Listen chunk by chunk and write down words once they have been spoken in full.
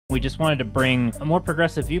We just wanted to bring a more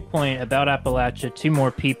progressive viewpoint about Appalachia to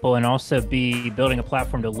more people and also be building a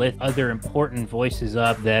platform to lift other important voices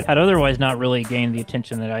up that had otherwise not really gained the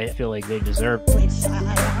attention that I feel like they deserve. Which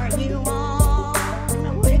side are you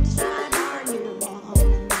on? Which side are you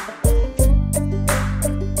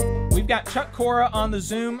on? We've got Chuck Corra on the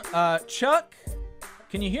Zoom. Chuck,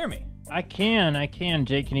 can you hear me? I can,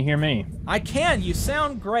 Jake. Can you hear me? I can. You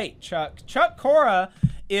sound great, Chuck. Chuck Corra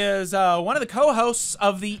is one of the co-hosts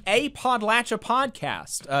of the Appodlachia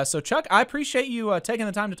podcast. So, Chuck, I appreciate you taking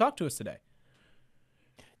the time to talk to us today.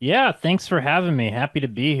 Yeah, thanks for having me. Happy to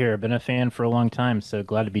be here. Been a fan for a long time, so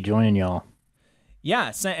glad to be joining y'all.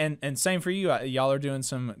 Yeah, and same for you. Y'all are doing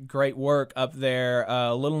some great work up there,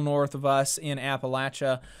 a little north of us in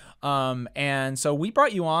Appalachia. And so we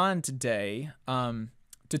brought you on today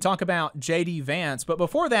to talk about J.D. Vance. But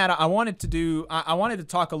before that, I wanted to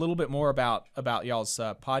talk a little bit more about y'all's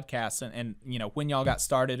podcast and you know, when y'all got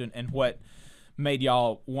started and what made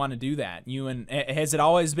y'all want to do that. Has it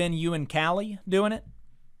always been you and Callie doing it?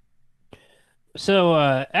 So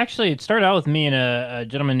actually, it started out with me and a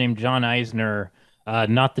gentleman named John Eisner,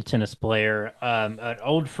 not the tennis player, an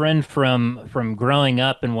old friend from growing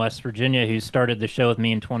up in West Virginia who started the show with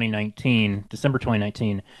me in December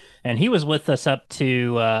 2019. And he was with us up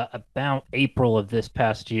to about April of this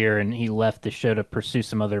past year, and he left the show to pursue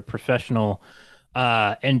some other professional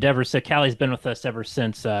endeavors. So Callie's been with us ever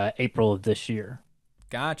since April of this year.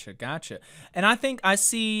 Gotcha. And I think I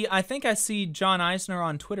see John Eisner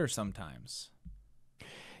on Twitter sometimes.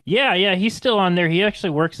 Yeah, he's still on there. He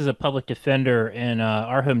actually works as a public defender in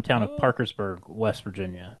our hometown of Parkersburg, West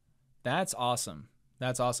Virginia. That's awesome.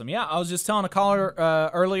 Yeah, I was just telling a caller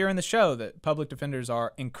earlier in the show that public defenders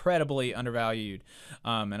are incredibly undervalued,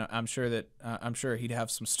 and I'm sure he'd have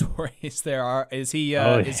some stories there. Is he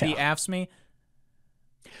AFSCME?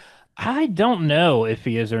 I don't know if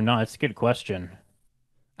he is or not. It's a good question.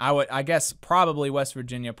 I guess probably West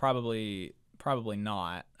Virginia, probably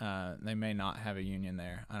not. They may not have a union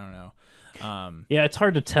there. I don't know. Yeah, it's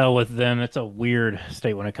hard to tell with them. It's a weird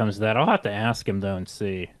state when it comes to that. I'll have to ask him though and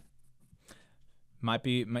see. Might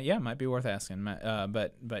be worth asking.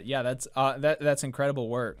 But yeah, that's incredible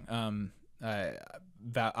work. I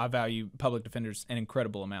value public defenders an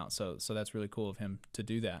incredible amount. So that's really cool of him to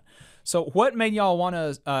do that. So what made y'all want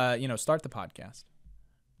to start the podcast?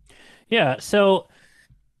 Yeah, so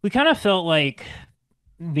we kind of felt like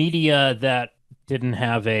media that didn't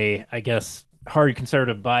have a, I guess, hard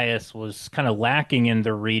conservative bias was kind of lacking in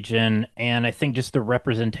the region, and I think just the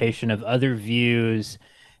representation of other views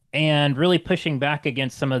and really pushing back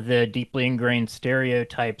against some of the deeply ingrained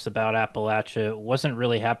stereotypes about Appalachia wasn't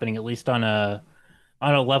really happening, at least on a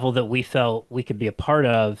level that we felt we could be a part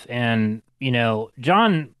of. And, you know,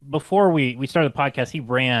 John, before we started the podcast, he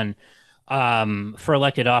ran for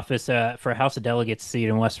elected office for a House of Delegates seat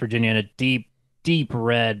in West Virginia in a deep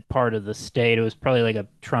red part of the state. It was probably like a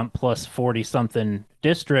Trump plus 40-something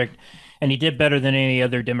district. And he did better than any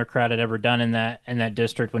other Democrat had ever done in that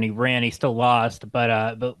district when he ran. He still lost,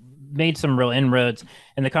 but made some real inroads.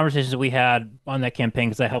 And the conversations we had on that campaign,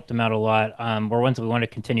 because I helped him out a lot, were ones that we wanted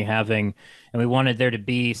to continue having. And we wanted there to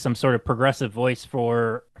be some sort of progressive voice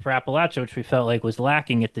for Appalachia, which we felt like was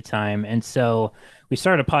lacking at the time. And so we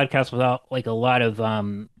started a podcast without like a lot of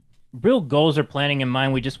real goals or planning in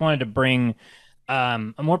mind. We just wanted to bring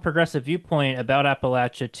a more progressive viewpoint about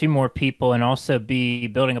Appalachia to more people and also be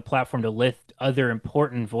building a platform to lift other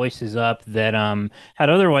important voices up that had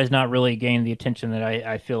otherwise not really gained the attention that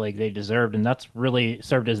I feel like they deserved. And that's really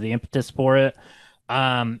served as the impetus for it.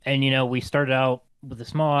 And, you know, we started out with a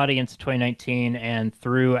small audience in 2019, and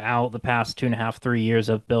throughout the past 2.5, 3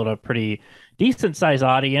 years, I've built a pretty decent sized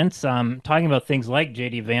audience, talking about things like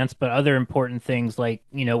J.D. Vance, but other important things like,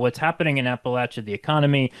 you know, what's happening in Appalachia, the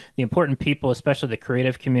economy, the important people, especially the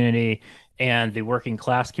creative community and the working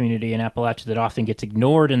class community in Appalachia that often gets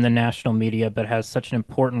ignored in the national media, but has such an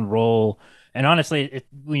important role. And honestly,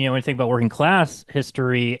 when you think about working class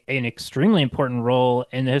history, an extremely important role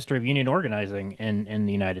in the history of union organizing in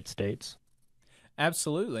the United States.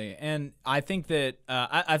 Absolutely, and I think that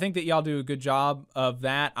y'all do a good job of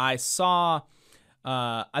that. I saw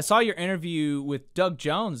your interview with Doug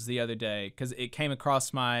Jones the other day because it came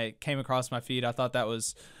across my feed. I thought that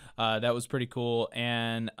was pretty cool,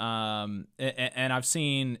 and I've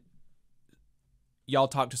seen y'all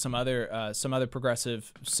talk to some other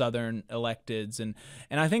progressive Southern electeds, and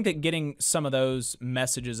I think that getting some of those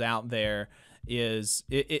messages out there is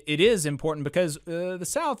important because the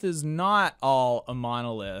South is not all a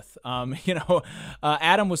monolith.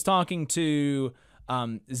 Adam was talking to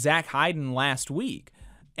Zach Hyden last week,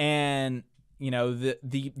 and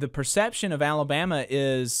the perception of Alabama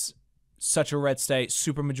is such a red state,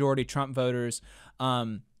 supermajority Trump voters.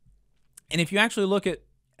 And if you actually look at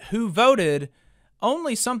who voted,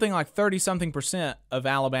 only something like 30-something%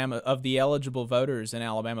 of the eligible voters in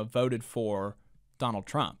Alabama voted for Donald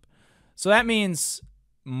Trump. So that means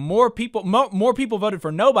more people voted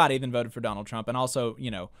for nobody than voted for Donald Trump, and also,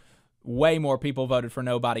 way more people voted for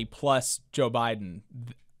nobody plus Joe Biden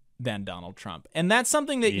than Donald Trump. And that's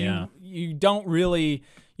something that you don't really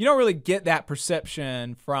get that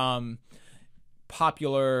perception from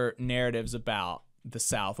popular narratives about the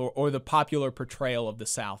South or the popular portrayal of the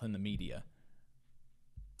South in the media.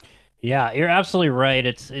 Yeah, you're absolutely right.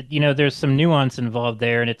 There's some nuance involved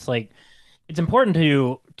there, and it's important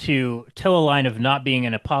to toe a line of not being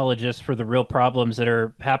an apologist for the real problems that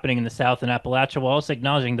are happening in the South and Appalachia, while also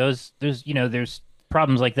acknowledging there's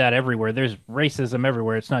problems like that everywhere. There's racism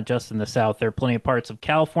everywhere. It's not just in the South. There are plenty of parts of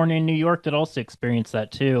California and New York that also experience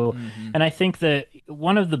that too. Mm-hmm. And I think that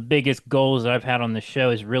one of the biggest goals that I've had on the show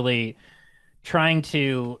is really trying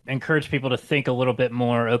to encourage people to think a little bit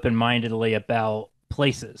more open-mindedly about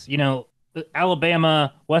places.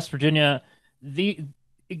 Alabama, West Virginia, the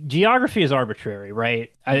geography is arbitrary,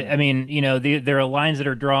 right? I mean, there are lines that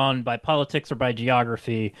are drawn by politics or by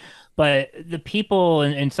geography, but the people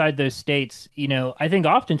inside those states, I think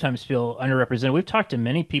oftentimes feel underrepresented. We've talked to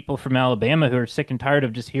many people from Alabama who are sick and tired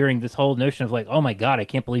of just hearing this whole notion of oh my God, I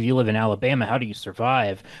can't believe you live in Alabama. How do you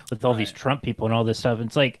survive with all these Trump people and all this stuff?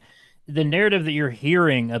 It's the narrative that you're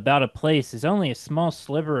hearing about a place is only a small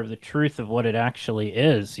sliver of the truth of what it actually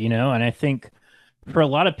is, and I think for a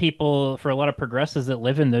lot of people, for a lot of progressives that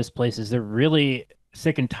live in those places, they're really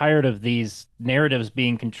sick and tired of these narratives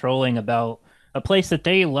being controlling about a place that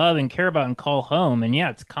they love and care about and call home. And yeah,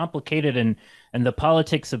 it's complicated, and the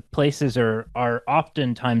politics of places are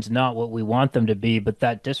oftentimes not what we want them to be, but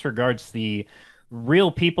that disregards the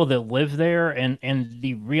real people that live there and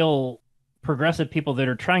the real progressive people that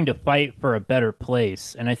are trying to fight for a better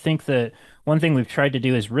place. And I think that one thing we've tried to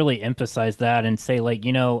do is really emphasize that and say,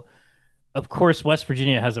 of course, West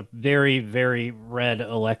Virginia has a very, very red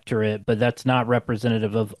electorate, but that's not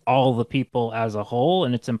representative of all the people as a whole.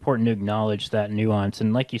 And it's important to acknowledge that nuance.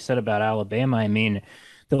 And like you said about Alabama, I mean,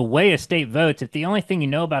 the way a state votes, if the only thing you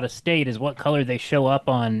know about a state is what color they show up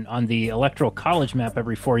on the electoral college map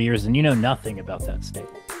every 4 years, then you know nothing about that state.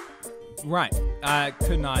 Right. I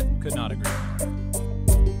could not agree.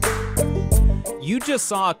 You just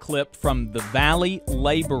saw a clip from the Valley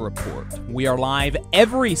Labor Report. We are live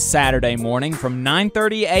every Saturday morning from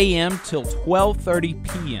 9:30 a.m. till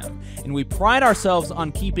 12:30 p.m. And we pride ourselves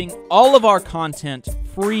on keeping all of our content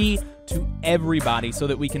free to everybody so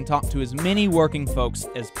that we can talk to as many working folks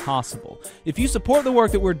as possible. If you support the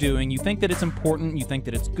work that we're doing, you think that it's important, you think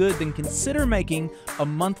that it's good, then consider making a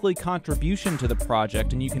monthly contribution to the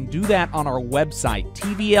project, and you can do that on our website,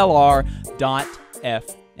 tvlr.fm.